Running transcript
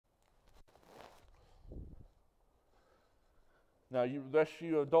Now, that's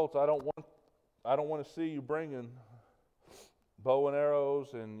you adults. I don't want to see you bringing bow and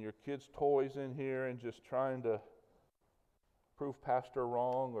arrows and your kids' toys in here and just trying to prove pastor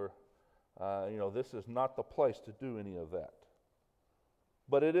wrong, or this is not the place to do any of that.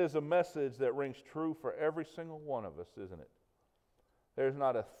 But it is a message that rings true for every single one of us, isn't it? There's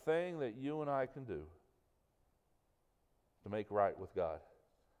not a thing that you and I can do to make right with God.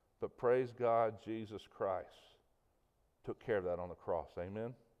 But praise God, Jesus Christ took care of that on the cross.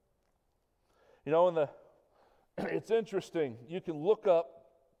 Amen? It's interesting. You can look up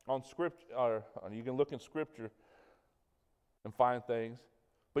on Scripture, or you can look in Scripture and find things.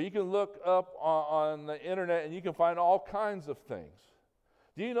 But you can look up on the internet and you can find all kinds of things.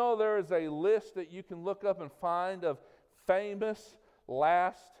 Do you know there is a list that you can look up and find of famous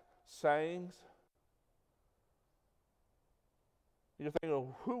last sayings? You're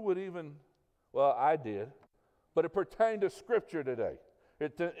thinking, who would even... Well, I did. But it pertained to Scripture today.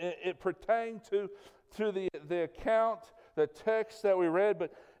 It pertained to the account, the text that we read.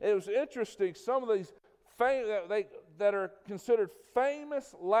 But it was interesting, some of these that are considered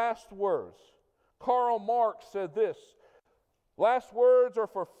famous last words. Karl Marx said this: last words are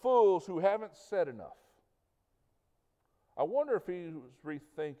for fools who haven't said enough. I wonder if he was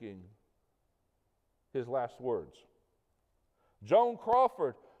rethinking his last words. Joan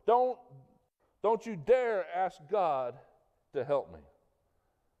Crawford, don't you dare ask God to help me.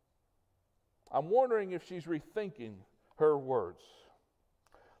 I'm wondering if she's rethinking her words.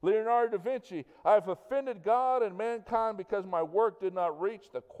 Leonardo da Vinci, I have offended God and mankind because my work did not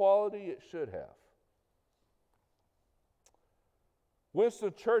reach the quality it should have.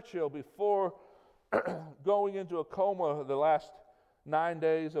 Winston Churchill, before going into a coma the last 9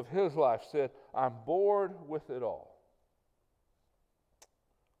 days of his life, said, I'm bored with it all.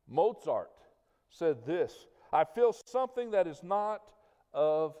 Mozart said this: I feel something that is not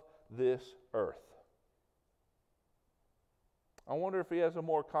of this earth. I wonder if he has a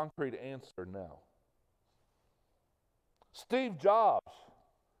more concrete answer now. Steve Jobs.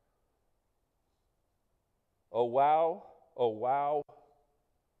 Oh wow, oh wow,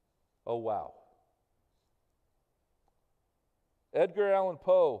 oh wow. Edgar Allan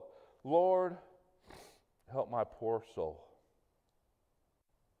Poe, Lord, help my poor soul.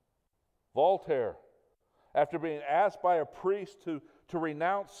 Voltaire, after being asked by a priest to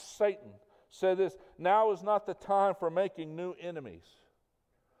renounce Satan, said this: now is not the time for making new enemies.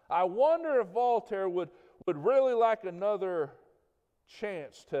 I wonder if Voltaire would really like another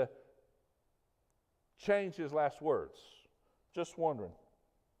chance to change his last words. Just wondering.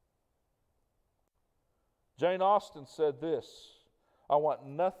 Jane Austen said this: I want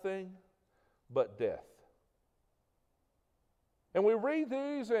nothing but death. And we read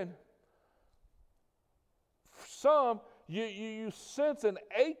these, and some, you sense an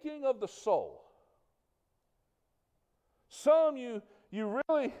aching of the soul. Some you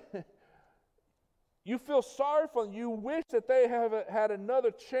really, you feel sorry for them. You wish that they have had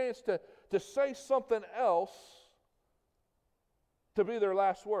another chance to say something else to be their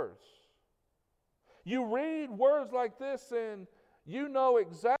last words. You read words like this and you know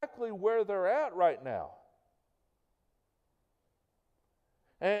exactly where they're at right now.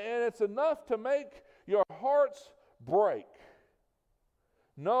 And it's enough to make your hearts break,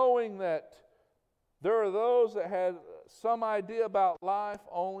 knowing that there are those that had some idea about life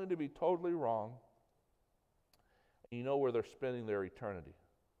only to be totally wrong. And you know where they're spending their eternity.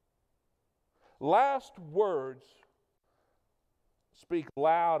 Last words speak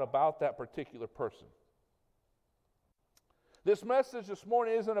loud about that particular person. This message this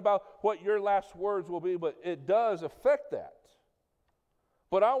morning isn't about what your last words will be, but it does affect that.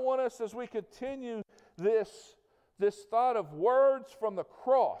 But I want us, as we continue this thought of words from the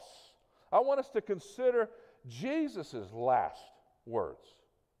cross, I want us to consider Jesus' last words.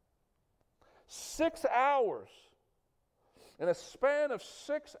 6 hours. In a span of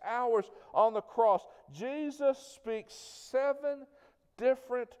 6 hours on the cross, Jesus speaks 7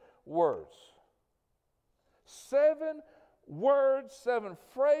 different words. 7 words, 7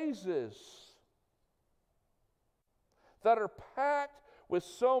 phrases that are packed with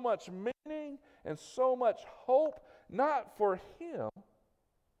so much meaning and so much hope, not for him,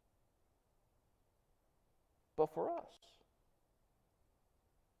 but for us.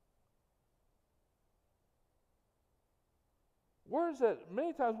 Words that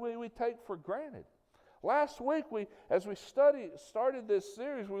many times we take for granted. Last week, as we started this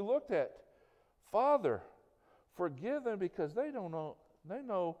series, we looked at, Father, forgive them because they know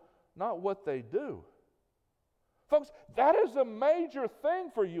not what they do. Folks, that is a major thing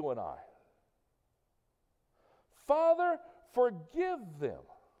for you and I. Father, forgive them.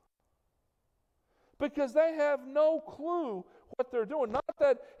 Because they have no clue what they're doing. Not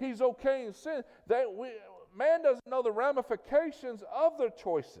that he's okay in sin. Man doesn't know the ramifications of their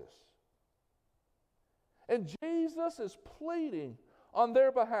choices. And Jesus is pleading on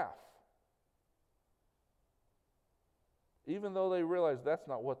their behalf. Even though they realize that's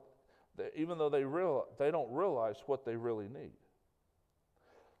not what, even though they don't realize what they really need.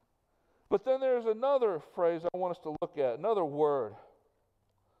 But then there's another phrase I want us to look at, another word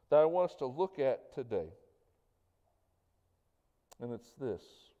that I want us to look at today. And it's this.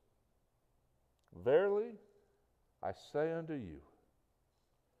 Verily, I say unto you,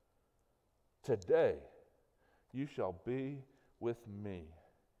 today you shall be with me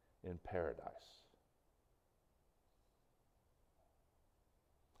in paradise.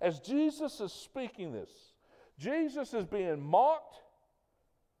 As Jesus is speaking this, Jesus is being mocked.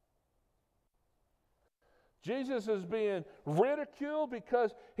 Jesus is being ridiculed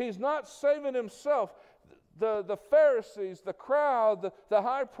because he's not saving himself. The Pharisees, the crowd, the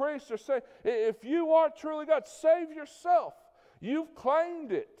high priests are saying, if you are truly God, save yourself. You've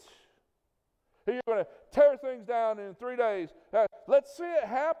claimed it. You're going to tear things down in 3 days. Let's see it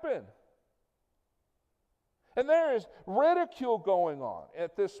happen. And there is ridicule going on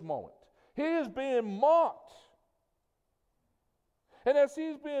at this moment. He is being mocked. And as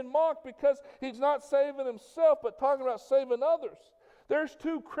he's being mocked because he's not saving himself, but talking about saving others, there's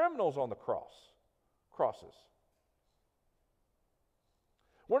 2 criminals on the crosses.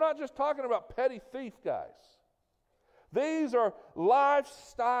 We're not just talking about petty thief guys. These are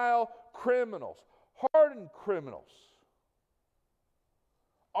lifestyle criminals, hardened criminals,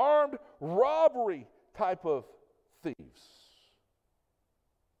 armed robbery type of thieves.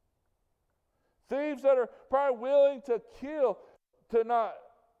 Thieves that are probably willing to kill to not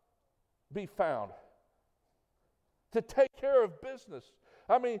be found, to take care of business.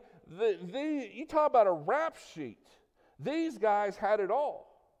 I mean, you talk about a rap sheet. These guys had it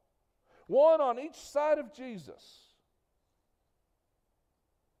all. One on each side of Jesus.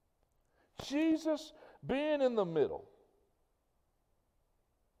 Jesus being in the middle.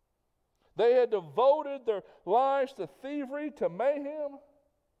 They had devoted their lives to thievery, to mayhem.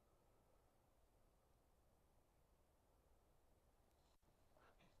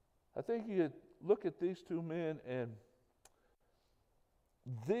 I think you could look at these 2 men, and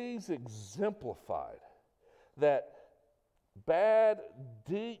these exemplified that bad,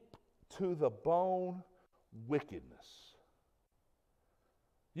 deep to the bone wickedness.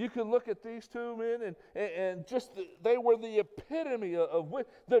 You can look at these 2 men and just they were the epitome of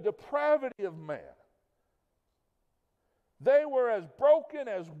the depravity of man. They were as broken,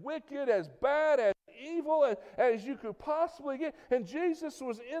 as wicked, as bad, as evil as you could possibly get. And Jesus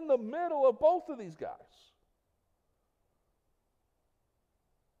was in the middle of both of these guys.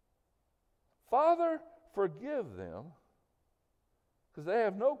 Father, forgive them, because they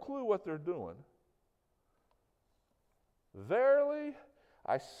have no clue what they're doing. Verily,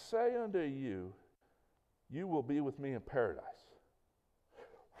 I say unto you, you will be with me in paradise.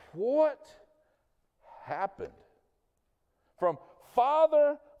 What happened? From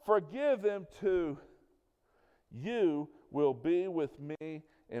Father, forgive them, to you will be with me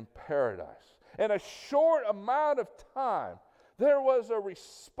in paradise. In a short amount of time, there was a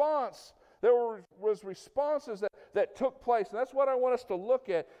response. There was responses that took place. And that's what I want us to look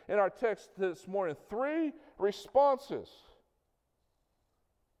at in our text this morning. 3 responses.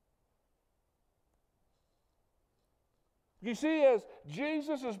 You see, as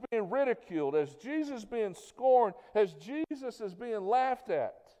Jesus is being ridiculed, as Jesus is being scorned, as Jesus is being laughed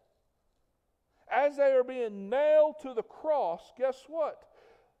at, as they are being nailed to the cross, guess what?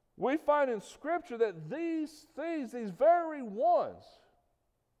 We find in Scripture that these things, these very ones,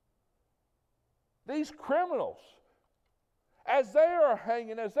 these criminals, as they are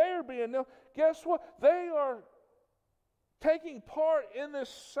hanging, as they are being nailed, guess what? They are taking part in this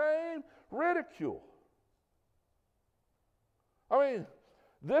same ridicule. I mean,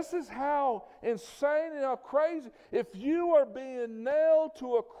 this is how insane and how crazy. If you are being nailed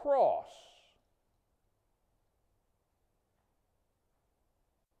to a cross,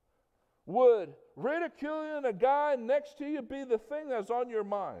 would ridiculing a guy next to you be the thing that's on your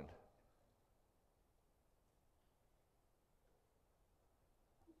mind?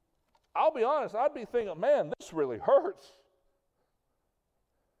 I'll be honest, I'd be thinking, man, this really hurts.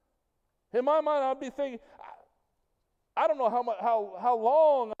 In my mind, I'd be thinking, I don't know how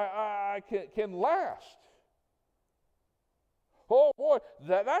long I can last. Oh boy,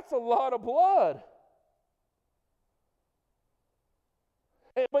 that's a lot of blood.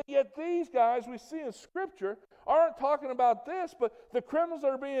 But yet these guys we see in Scripture aren't talking about this, but the criminals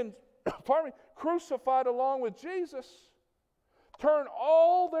that are being crucified along with Jesus turn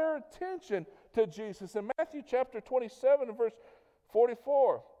all their attention to Jesus. In Matthew chapter 27 and verse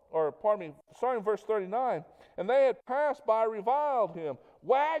 44, starting in verse 39, and they had passed by, reviled him,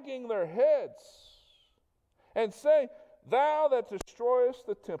 wagging their heads, and saying, Thou that destroyest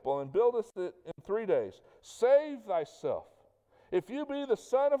the temple and buildest it in 3 days, save thyself. If you be the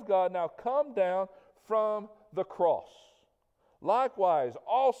Son of God, now come down from the cross. Likewise,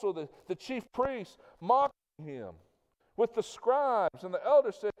 also the chief priests mocking him with the scribes and the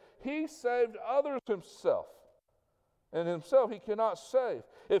elders said, He saved others himself, and himself he cannot save.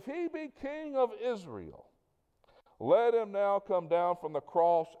 If he be king of Israel, let him now come down from the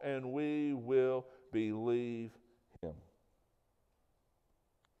cross, and we will believe him.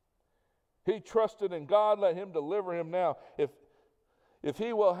 He trusted in God, let him deliver him now, if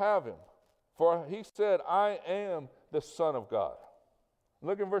he will have him. For he said, I am the Son of God.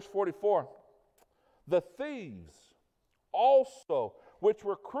 Look in verse 44. The thieves also, which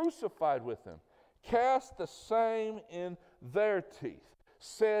were crucified with him, cast the same in their teeth,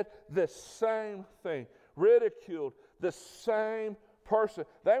 said the same thing, ridiculed the same person.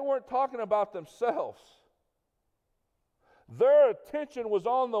 They weren't talking about themselves. Their attention was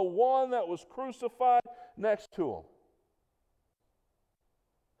on the one that was crucified next to him.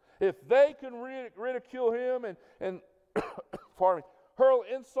 If they can ridicule him and hurl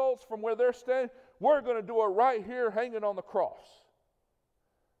insults from where they're standing, we're going to do it right here hanging on the cross.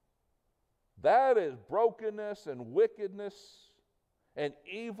 That is brokenness and wickedness and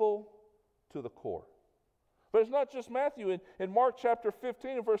evil to the core. But it's not just Matthew. In Mark chapter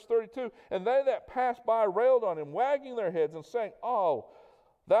 15 and verse 32, and they that passed by railed on him, wagging their heads and saying, Oh,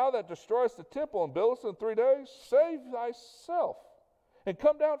 thou that destroyest the temple and buildest in 3 days, save thyself and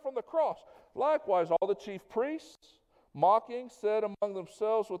come down from the cross. Likewise, all the chief priests, mocking, said among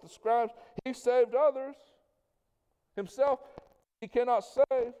themselves with the scribes, He saved others. Himself he cannot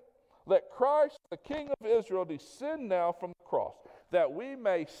save. Let Christ, the King of Israel, descend now from the cross, that we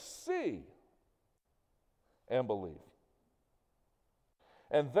may see and believe.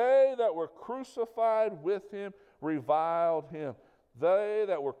 And they that were crucified with him reviled him. They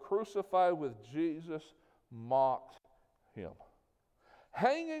that were crucified with Jesus mocked him.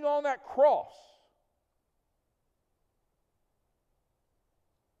 Hanging on that cross,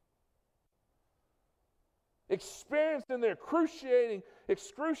 experiencing the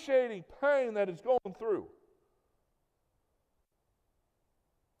excruciating pain that is going through,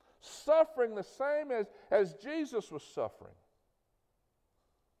 suffering the same as Jesus was suffering.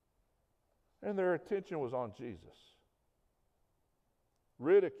 And their attention was on Jesus,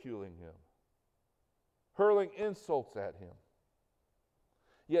 ridiculing him, hurling insults at him.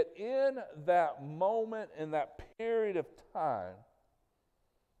 Yet in that moment, in that period of time,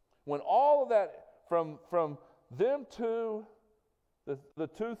 when all of that, from them to the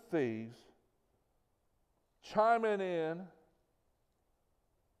two thieves, chiming in,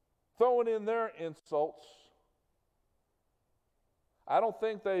 throwing in their insults, I don't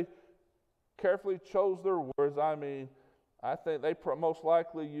think they carefully chose their words. I mean, I think they most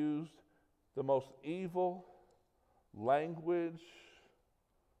likely used the most evil language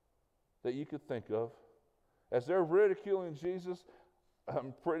that you could think of. As they're ridiculing Jesus,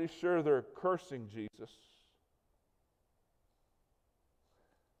 I'm pretty sure they're cursing Jesus.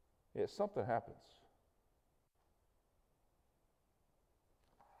 Yet something happens.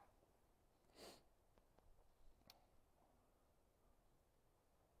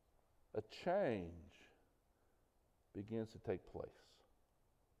 A change begins to take place.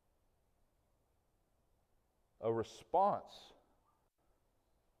 A response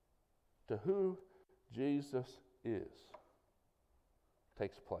to who Jesus is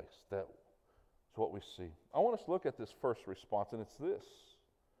takes place. That's what we see. I want us to look at this first response, and it's this.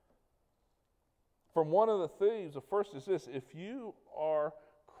 From one of the thieves, the first is this: if you are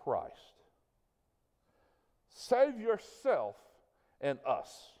Christ, save yourself and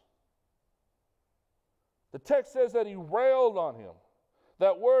us. The text says that he railed on him.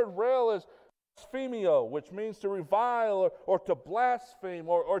 That word rail is blasphemio, which means to revile or to blaspheme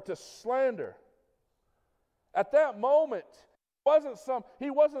or to slander. At that moment, he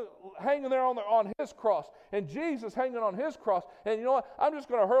wasn't hanging there on his cross, and Jesus hanging on his cross, and you know what? I'm just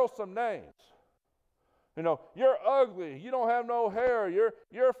going to hurl some names. You know, you're ugly, you don't have no hair,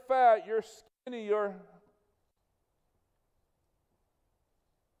 you're fat, you're skinny,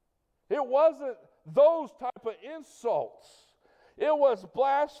 It wasn't those type of insults. It was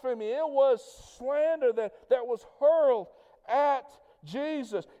blasphemy. It was slander that was hurled at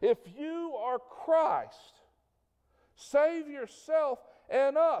Jesus. If you are Christ, save yourself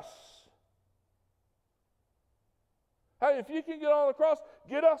and us. Hey, if you can get on the cross,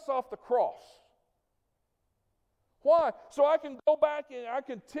 get us off the cross. Why? So I can go back and I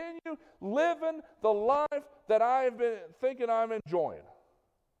continue living the life that I have been thinking I'm enjoying.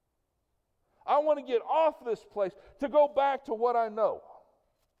 I want to get off this place to go back to what I know.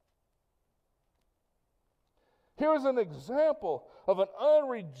 Here's an example of an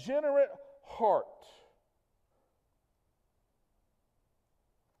unregenerate heart.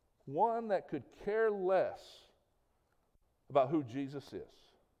 One that could care less about who Jesus is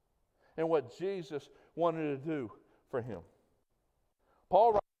and what Jesus wanted to do for him.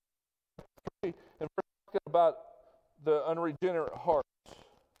 Paul writes and talking about the unregenerate heart.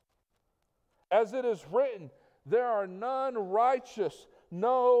 As it is written, there are none righteous,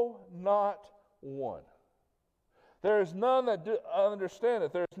 no, not one. There is none that understand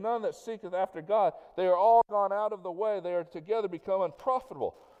it. There is none that seeketh after God. They are all gone out of the way. They are together become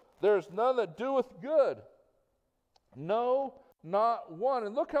unprofitable. There is none that doeth good. No, not one.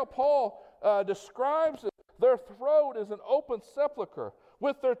 And look how Paul describes it. Their throat is an open sepulchre.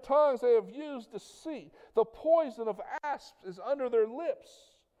 With their tongues they have used deceit. The poison of asps is under their lips,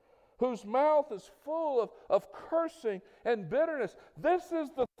 whose mouth is full of cursing and bitterness. This is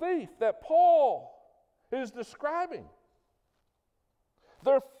the thief that Paul is describing.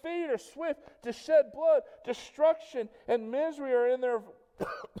 Their feet are swift to shed blood. Destruction and misery are in their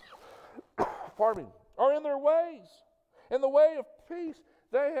are in their ways. And the way of peace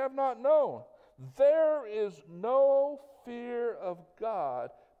they have not known. There is no fear of God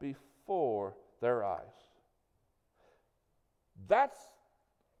before their eyes. That's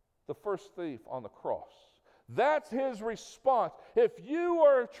the first thief on the cross. That's his response. If you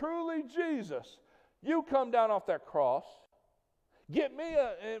are truly Jesus, you come down off that cross. Get me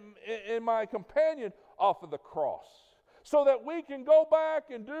and my companion off of the cross so that we can go back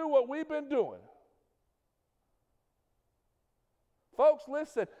and do what we've been doing. Folks,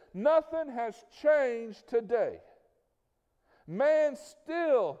 listen, nothing has changed today. Man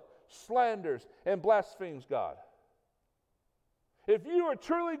still slanders and blasphemes God. If you are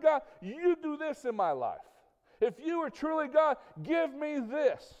truly God, you do this in my life. If you are truly God, give me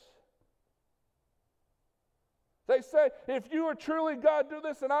this. They say, if you are truly God, do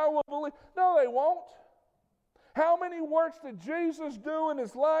this and I will believe. No, they won't. How many works did Jesus do in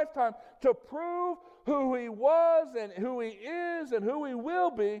his lifetime to prove who he was and who he is and who he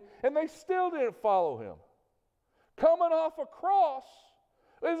will be, and they still didn't follow him? Coming off a cross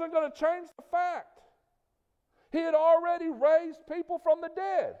isn't going to change the fact. He had already raised people from the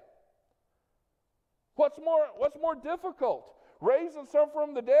dead. What's more difficult? Raising some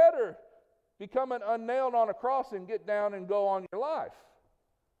from the dead or becoming unnailed on a cross and get down and go on your life?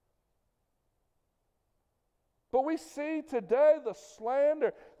 But we see today the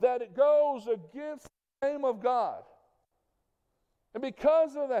slander that it goes against the name of God. And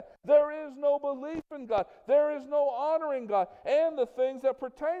because of that, there is no belief in God. There is no honoring God and the things that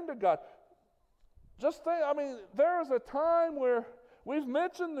pertain to God. Just think, there is a time where we've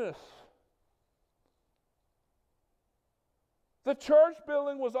mentioned this. The church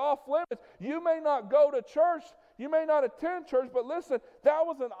building was off limits. You may not go to church, you may not attend church, but listen, that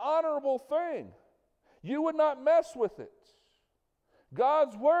was an honorable thing. You would not mess with it.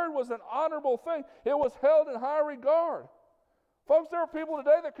 God's word was an honorable thing. It was held in high regard. Folks, there are people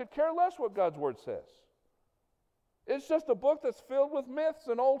today that could care less what God's word says. It's just a book that's filled with myths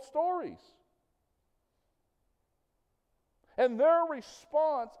and old stories. And their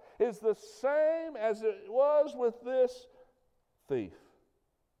response is the same as it was with this thief.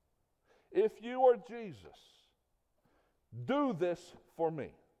 If you are Jesus, do this for me.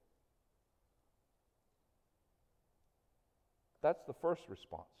 That's the first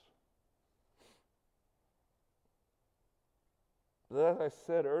response. As I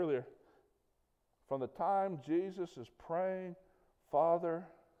said earlier, from the time Jesus is praying, Father,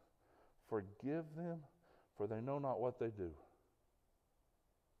 forgive them, for they know not what they do,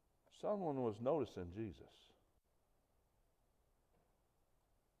 someone was noticing Jesus.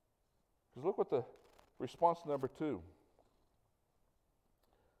 Because look what the response number 2.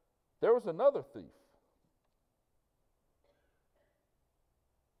 There was another thief.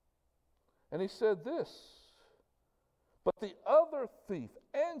 And he said this, but the other thief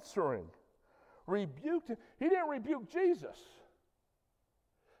answering rebuked him. He didn't rebuke Jesus.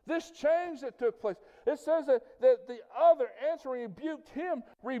 This change that took place, it says that the other answering rebuked him,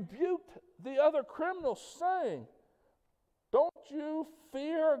 rebuked the other criminal, saying, don't you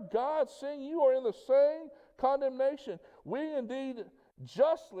fear God, seeing you are in the same condemnation? We indeed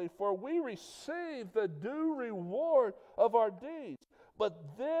justly, for we receive the due reward of our deeds.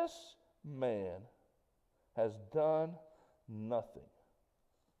 But this man has done nothing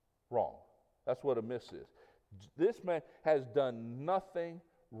wrong. That's what a miss is. This man has done nothing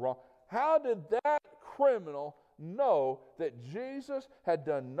wrong. How did that criminal know that Jesus had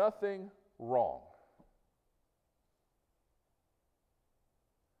done nothing wrong?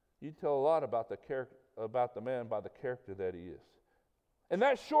 You tell a lot about the man by the character that he is. In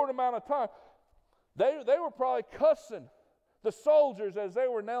that short amount of time, they were probably cussing the soldiers as they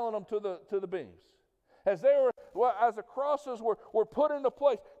were nailing them to the beams. As the crosses were put into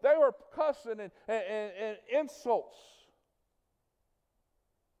place, they were cussing and insults.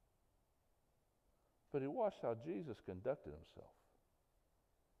 But he watched how Jesus conducted himself.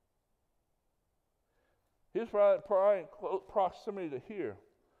 He was probably in close proximity to hear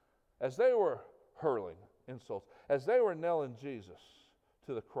as they were hurling insults, as they were nailing Jesus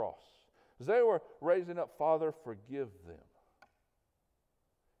to the cross, as they were raising up, Father, forgive them.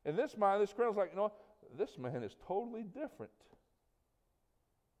 In this mind, this criminal's like, you know what? This man is totally different.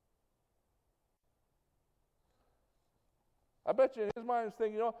 I bet you in his mind he's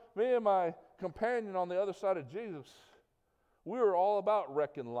thinking, you know, me and my companion on the other side of Jesus, we were all about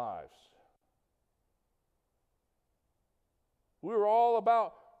wrecking lives. We were all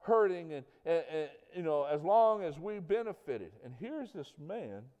about hurting and you know, as long as we benefited. And here's this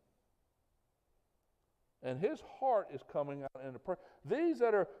man, and his heart is coming out in the prayer. These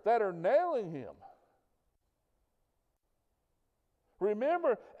that are nailing him.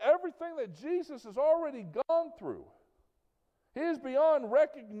 Remember everything that Jesus has already gone through. He is beyond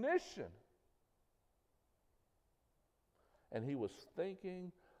recognition. And he was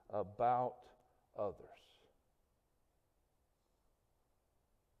thinking about others.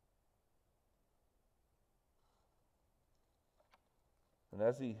 And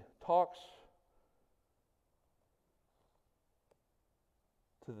as he talks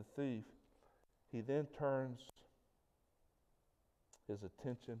to the thief, he then turns his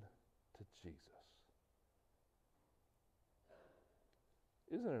attention to Jesus.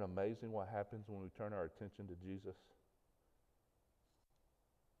 Isn't it amazing what happens when we turn our attention to Jesus?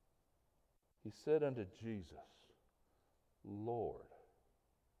 He said unto Jesus, Lord,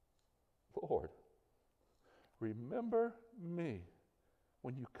 remember me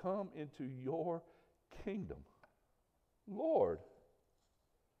when you come into your kingdom. Lord.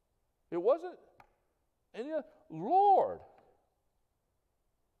 It wasn't any other. Lord.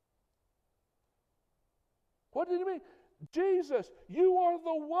 What did he mean? Jesus, you are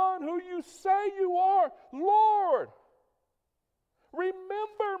the one who you say you are. Lord,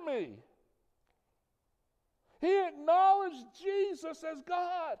 remember me. He acknowledged Jesus as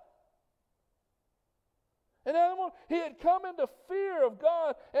God. And he had come into fear of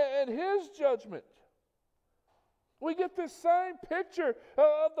God and his judgment. We get this same picture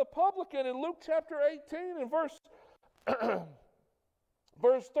of the publican in Luke chapter 18 and verse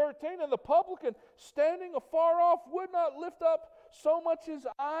 13. And the publican, standing afar off, would not lift up so much his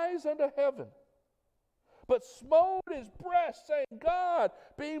eyes unto heaven, but smote his breast, saying, God,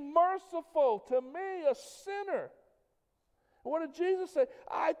 be merciful to me, a sinner. And what did Jesus say?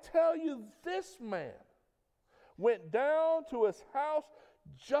 I tell you, this man went down to his house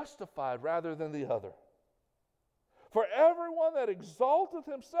justified rather than the other. For everyone that exalteth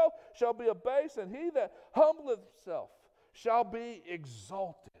himself shall be abased, and he that humbleth himself shall be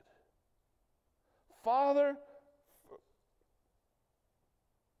exalted. Father,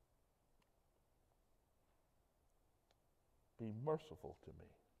 be merciful to me,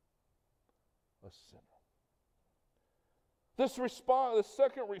 a sinner. The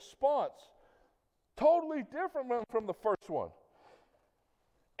second response, totally different from the first one.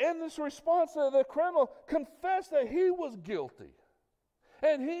 In this response, the criminal confessed that he was guilty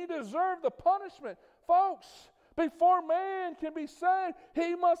and he deserved the punishment. Folks, before man can be saved,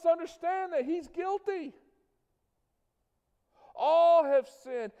 he must understand that he's guilty. All have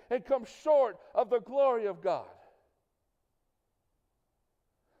sinned and come short of the glory of God.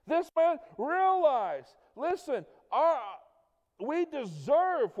 This man realized, listen, we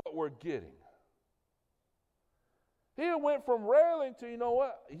deserve what we're getting. He went from railing to, you know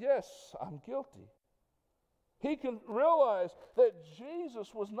what? Yes, I'm guilty. He can realize that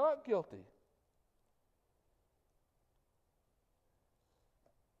Jesus was not guilty.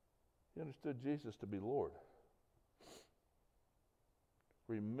 He understood Jesus to be Lord.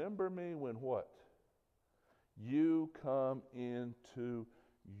 Remember me when what? You come into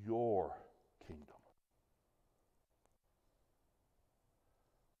your kingdom.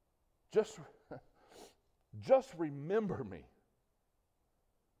 Just Just remember me.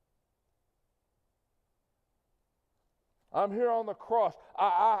 I'm here on the cross.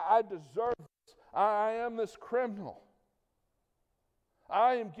 I deserve this. I am this criminal.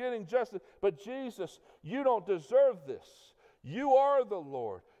 I am getting justice. But Jesus, you don't deserve this. You are the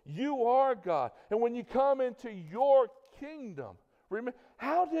Lord. You are God. And when you come into your kingdom, remember,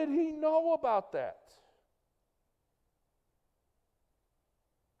 how did he know about that?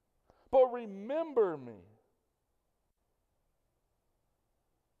 But remember me.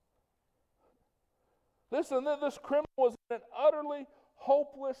 Listen, this criminal was in an utterly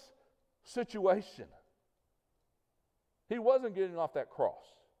hopeless situation. He wasn't getting off that cross.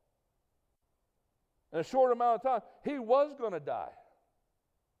 In a short amount of time, he was going to die.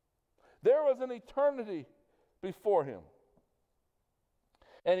 There was an eternity before him.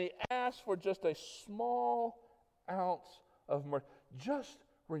 And he asked for just a small ounce of mercy. Just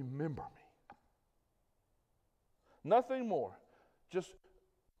remember me. Nothing more. Just,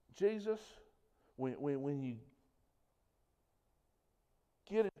 Jesus, when you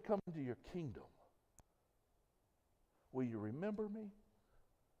come into your kingdom, will you remember me?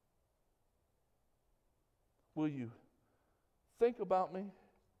 Will you think about me?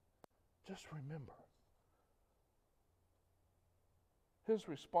 Just remember. His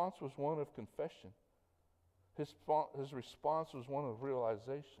response was one of confession. His response was one of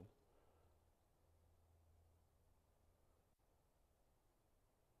realization.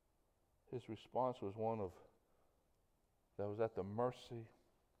 His response was one of that was at the mercy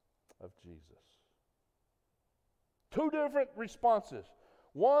of Jesus. Two different responses.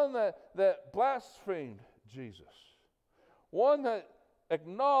 One that blasphemed Jesus. One that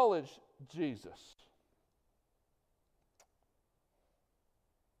acknowledged Jesus.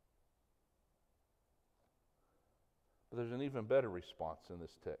 But there's an even better response in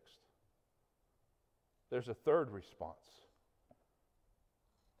this text. There's a third response.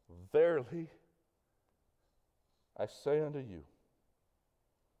 Verily, I say unto you,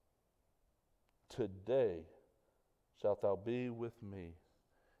 today shalt thou be with me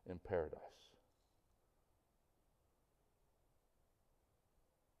in paradise.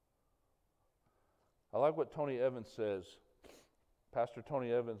 I like what Tony Evans says. Pastor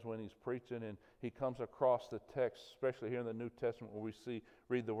Tony Evans, when he's preaching and he comes across the text, especially here in the New Testament where we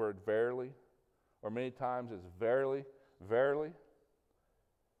read the word verily, or many times it's verily, verily.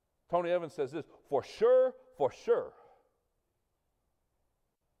 Tony Evans says this, for sure, for sure.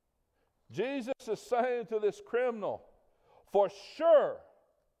 Jesus is saying to this criminal, for sure,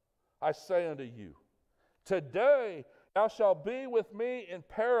 I say unto you, today thou shalt be with me in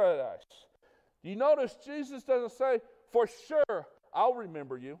paradise. You notice Jesus doesn't say, for sure, I'll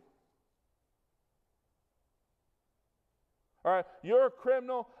remember you. All right, you're a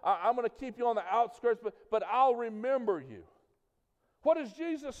criminal. I'm going to keep you on the outskirts, but I'll remember you. What does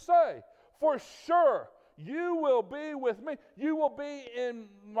Jesus say? For sure, you will be with me. You will be in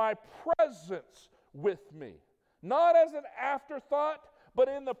my presence with me. Not as an afterthought, but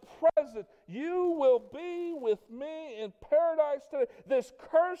in the present. You will be with me in paradise today. This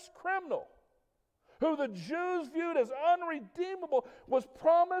cursed criminal, who the Jews viewed as unredeemable, was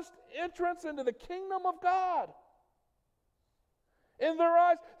promised entrance into the kingdom of God. In their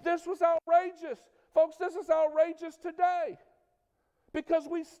eyes, this was outrageous. Folks, this is outrageous today. Because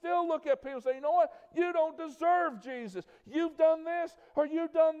we still look at people and say, you know what? You don't deserve Jesus. You've done this or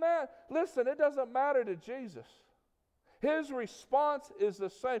you've done that. Listen, it doesn't matter to Jesus. His response is the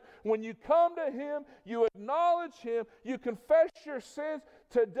same. When you come to him, you acknowledge him, you confess your sins.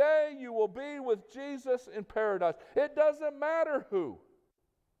 Today you will be with Jesus in paradise. It doesn't matter who.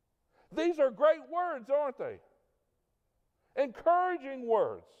 These are great words, aren't they? Encouraging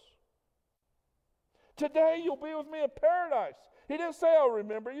words. Today you'll be with me in paradise. He didn't say I'll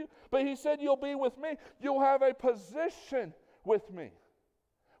remember you, but he said you'll be with me. You'll have a position with me.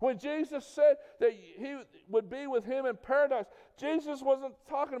 When Jesus said that he would be with him in paradise, Jesus wasn't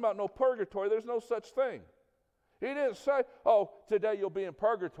talking about no purgatory. There's no such thing. He didn't say, oh, today you'll be in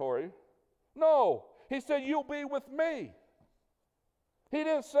purgatory. No. He said, you'll be with me. He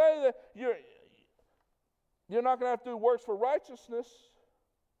didn't say that you're not going to have to do works for righteousness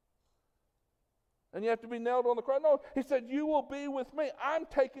and you have to be nailed on the cross. No, he said, you will be with me. I'm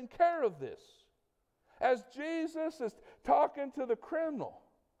taking care of this. As Jesus is talking to the criminal,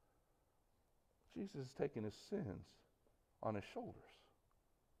 Jesus is taking his sins on his shoulders.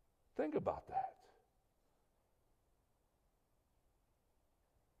 Think about that.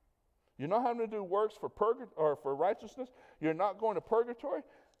 You're not having to do works for for righteousness. You're not going to purgatory.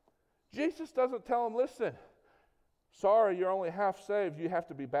 Jesus doesn't tell him, listen, sorry, you're only half saved. You have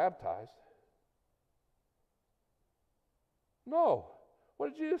to be baptized. No.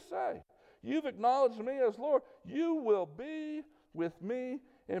 What did Jesus say? You've acknowledged me as Lord. You will be with me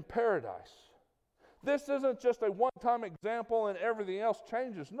in paradise. This isn't just a one-time example and everything else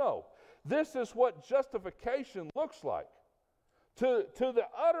changes. No. This is what justification looks like to the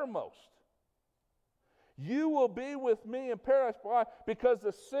uttermost. You will be with me in paradise. Why? Because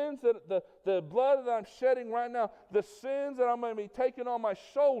the sins that the blood that I'm shedding right now, the sins that I'm going to be taking on my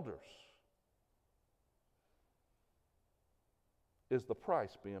shoulders, is the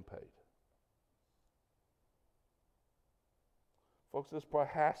price being paid. Folks, this part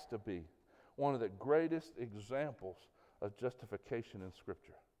has to be one of the greatest examples of justification in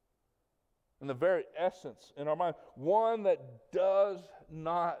Scripture. In the very essence, in our mind, one that does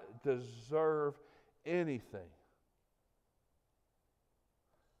not deserve anything.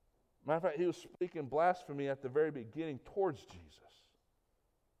 Matter of fact, he was speaking blasphemy at the very beginning towards Jesus.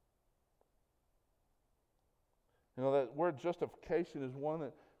 You know, that word justification is one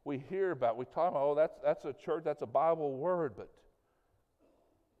that we hear about. We talk about, oh, that's a church, that's a Bible word, but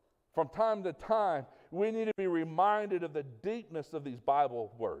from time to time, we need to be reminded of the deepness of these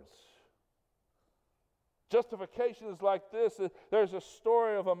Bible words. Justification is like this. There's a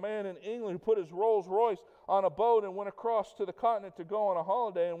story of a man in England who put his Rolls Royce on a boat and went across to the continent to go on a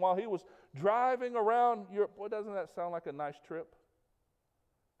holiday. And while he was driving around Europe, boy, doesn't that sound like a nice trip?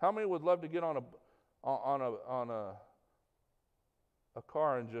 How many would love to get on a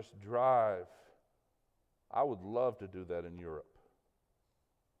car and just drive? I would love to do that in Europe.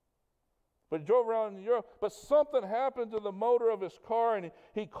 But he drove around in Europe, but something happened to the motor of his car, and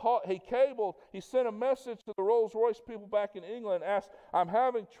he sent a message to the Rolls-Royce people back in England and asked, I'm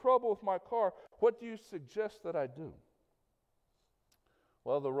having trouble with my car. What do you suggest that I do?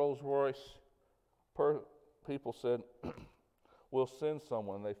 Well, the Rolls-Royce people said, we'll send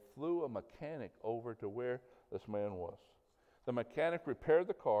someone. They flew a mechanic over to where this man was. The mechanic repaired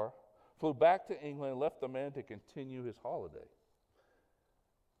the car, flew back to England, and left the man to continue his holiday.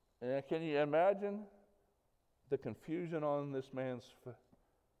 And can you imagine the confusion in this man's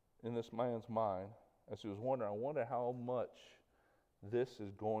mind as he was wondering, I wonder how much this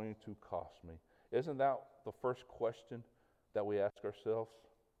is going to cost me. Isn't that the first question that we ask ourselves?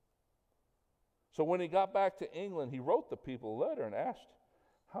 So when he got back to England, he wrote the people a letter and asked,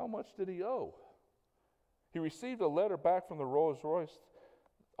 how much did he owe? He received a letter back from the Rolls-Royce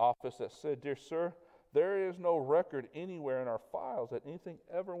office that said, Dear sir, there is no record anywhere in our files that anything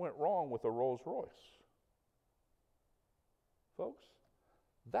ever went wrong with a Rolls-Royce. Folks,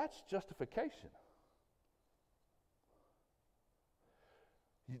 that's justification.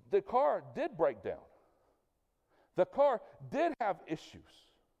 The car did break down. The car did have issues.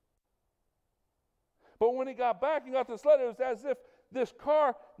 But when he got back and got this letter, it was as if this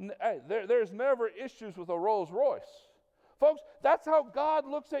car, there's never issues with a Rolls-Royce. Folks, that's how God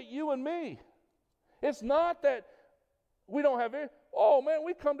looks at you and me. It's not that we don't have it. Oh man,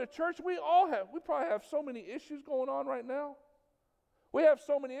 we come to church, we probably have so many issues going on right now. We have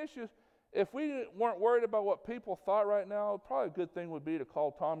so many issues. If we weren't worried about what people thought right now, probably a good thing would be to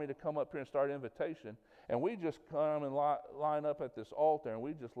call Tommy to come up here and start an invitation. And we just come and line up at this altar and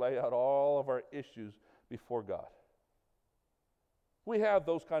we just lay out all of our issues before God. We have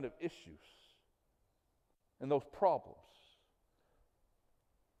those kind of issues and those problems.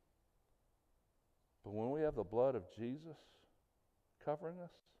 But when we have the blood of Jesus covering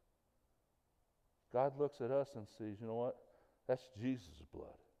us, God looks at us and sees, you know what? That's Jesus'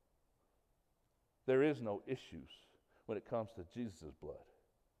 blood. There is no issues when it comes to Jesus' blood.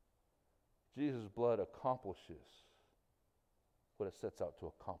 Jesus' blood accomplishes what it sets out to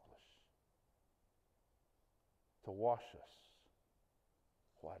accomplish. To wash us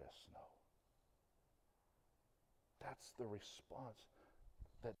white as snow. That's the response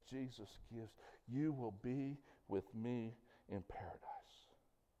that Jesus gives. You will be with me in paradise.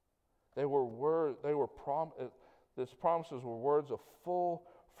 These promises were words of full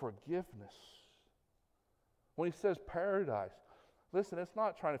forgiveness. When he says paradise, listen, it's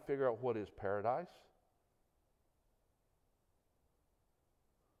not trying to figure out what is paradise.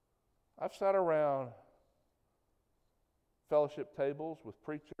 I've sat around fellowship tables with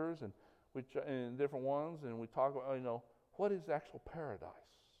preachers and different ones, and we talk about, what is actual paradise?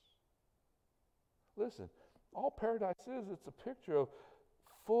 Listen, all paradise is, it's a picture of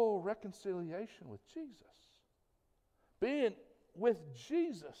full reconciliation with Jesus. Being with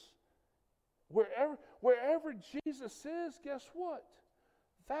Jesus. Wherever Jesus is, guess what?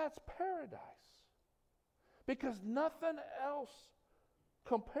 That's paradise. Because nothing else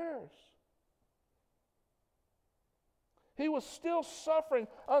compares. He was still suffering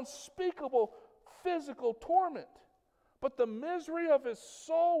unspeakable physical torment. But the misery of his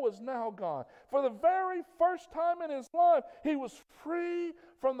soul was now gone. For the very first time in his life, he was free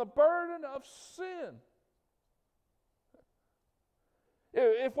from the burden of sin.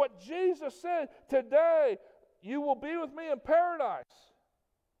 If what Jesus said, today you will be with me in paradise,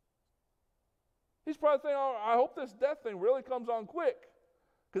 he's probably thinking, oh, I hope this death thing really comes on quick,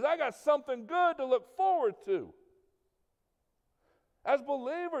 because I got something good to look forward to. As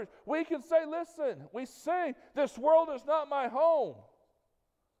believers, we can say, listen, we sing, this world is not my home.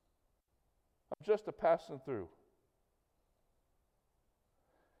 I'm just a passing through.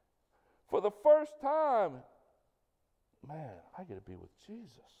 For the first time, man, I get to be with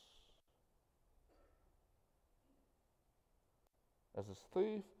Jesus. As this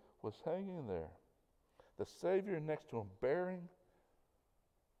thief was hanging there, the Savior next to him bearing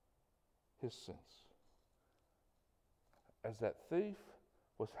his sins. As that thief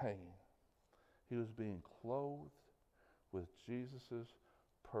was hanging, he was being clothed with Jesus'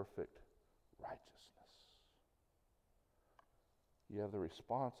 perfect righteousness. You have the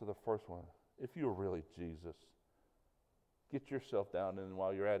response of the first one. If you're really Jesus, get yourself down, and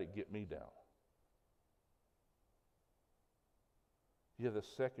while you're at it, get me down. You have the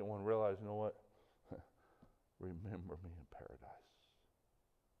second one realize, you know what? Remember me in paradise.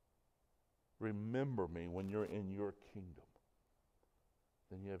 Remember me when you're in your kingdom.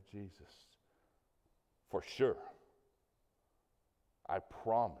 Then you have Jesus. For sure. I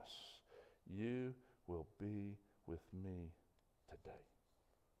promise you will be with me today.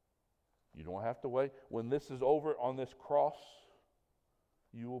 You don't have to wait. When this is over on this cross,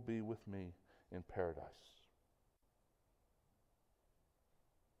 you will be with me in paradise.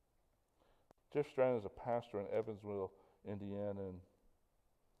 Jeff Strand is a pastor in Evansville, Indiana, and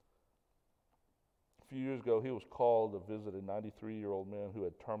a few years ago he was called to visit a 93-year-old man who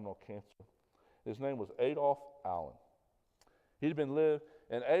had terminal cancer. His name was Adolf Allen.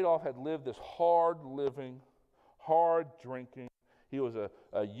 And Adolf had lived this hard living, hard drinking. He was a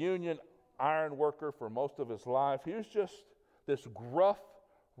union iron worker for most of his life. He was just this gruff,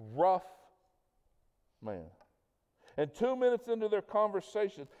 rough man. And 2 minutes into their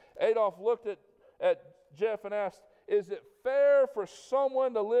conversation, Adolf looked at Jeff and asked, is it fair for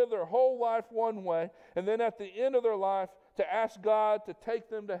someone to live their whole life one way and then at the end of their life to ask God to take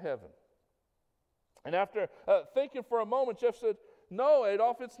them to heaven? And after thinking for a moment, Jeff said, no,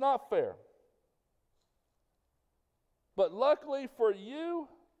 Adolf, it's not fair. But luckily for you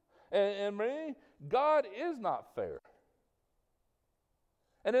and me, God is not fair.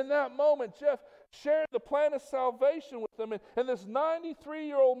 And in that moment, Jeff shared the plan of salvation with them, and this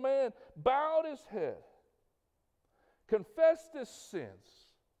 93-year-old man bowed his head, confessed his sins,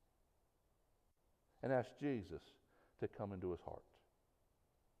 and asked Jesus to come into his heart.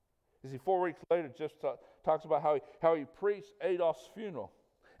 You see, 4 weeks later, Jeff talks about how he preached Adolf's funeral.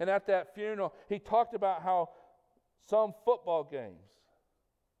 And at that funeral, he talked about how some football games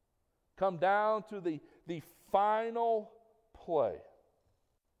come down to the final play.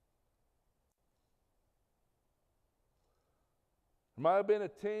 There might have been a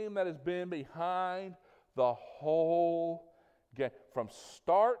team that has been behind the whole game, from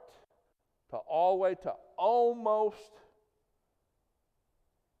start to all the way to almost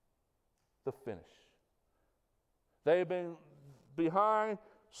the finish. They've been behind,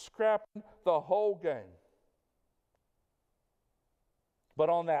 scrapping the whole game. But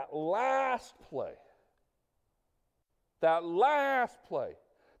on that last play,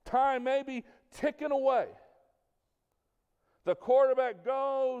 time may be ticking away. The quarterback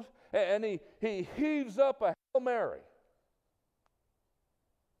goes and he heaves up a Hail Mary.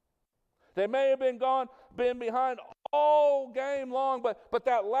 They may have been behind all game long, but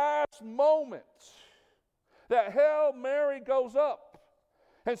that last moment, that Hail Mary goes up,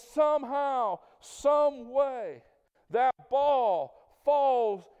 and somehow, some way, that ball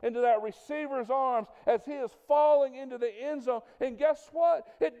falls into that receiver's arms as he is falling into the end zone. And guess what?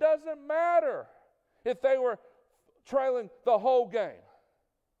 It doesn't matter if they were trailing the whole game.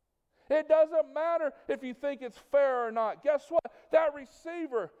 It doesn't matter if you think it's fair or not. Guess what? That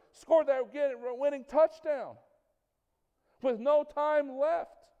receiver scored that winning touchdown with no time left.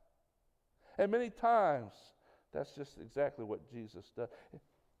 And many times, that's just exactly what Jesus does.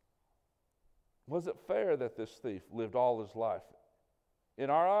 Was it fair that this thief lived all his life? In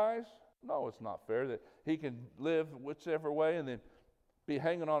our eyes, no, it's not fair that he can live whichever way and then be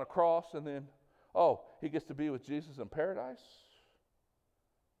hanging on a cross and then, he gets to be with Jesus in paradise?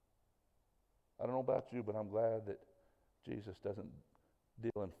 I don't know about you, but I'm glad that Jesus doesn't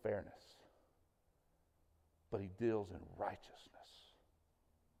deal in fairness, but he deals in righteousness,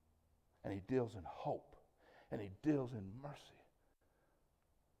 and he deals in hope, and He deals in mercy.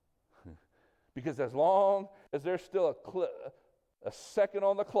 Because as long as there's still a second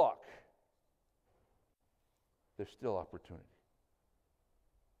on the clock, there's still opportunity.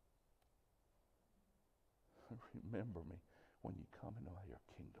 Remember me when you come into your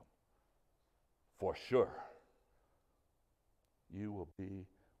kingdom. For sure, you will be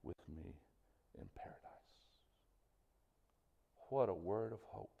with me in paradise. What a word of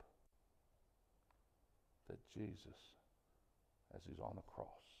hope that Jesus, as He's on the cross,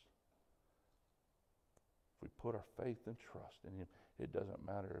 if we put our faith and trust in Him, it doesn't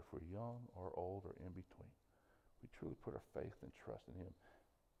matter if we're young or old or in between. We truly put our faith and trust in Him,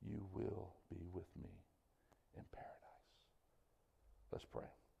 you will be with me in paradise. Let's pray.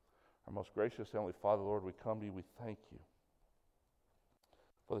 Our most gracious Heavenly Father, Lord, we come to you, we thank you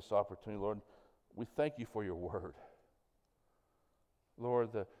for this opportunity, Lord. We thank you for your word. Lord,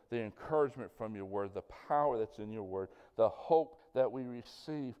 the encouragement from your word, the power that's in your word, the hope that we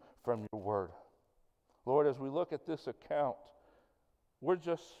receive from your word. Lord, as we look at this account, we're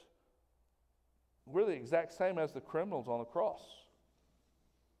the exact same as the criminals on the cross.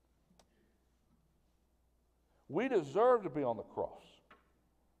 We deserve to be on the cross.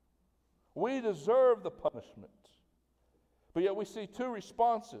 We deserve the punishment. But yet we see two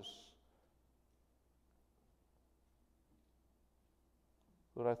responses.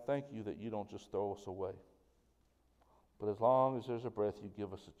 Lord, I thank you that you don't just throw us away. But as long as there's a breath, you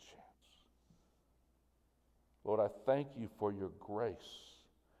give us a chance. Lord, I thank you for your grace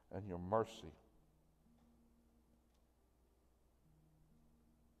and your mercy.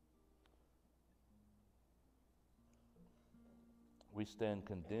 We stand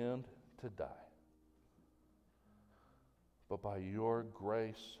condemned to die. But by your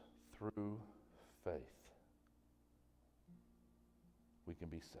grace through faith, we can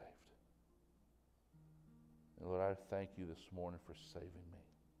be saved. And Lord, I thank you this morning for saving me.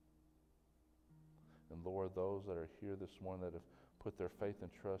 And Lord, those that are here this morning that have put their faith and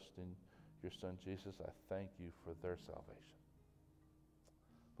trust in your Son Jesus, I thank you for their salvation.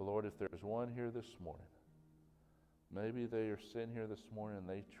 But Lord, if there's one here this morning, maybe they are sitting here this morning and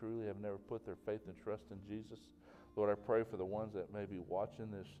they truly have never put their faith and trust in Jesus. Lord, I pray for the ones that may be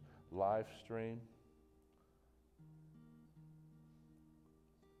watching this live stream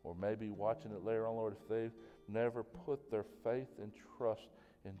or maybe watching it later on, Lord, if they've never put their faith and trust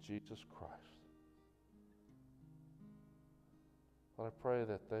in Jesus Christ. Lord, I pray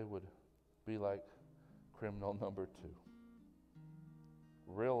that they would be like criminal number 2,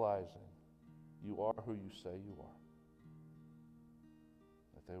 realizing you are who you say you are.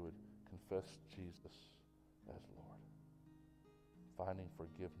 That they would confess Jesus as Lord, finding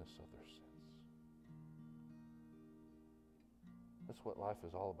forgiveness of their sins. That's what life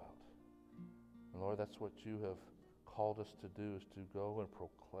is all about. And Lord, that's what you have called us to do, is to go and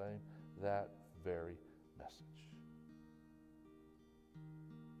proclaim that very message.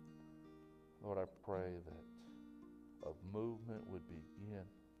 Lord, I pray that a movement would begin.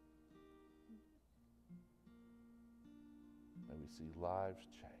 May we see lives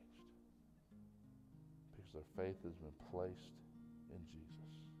changed because their faith has been placed in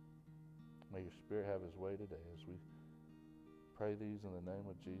Jesus. May your Spirit have his way today as we pray these in the name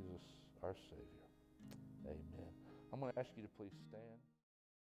of Jesus, our Savior. Amen. I'm going to ask you to please stand.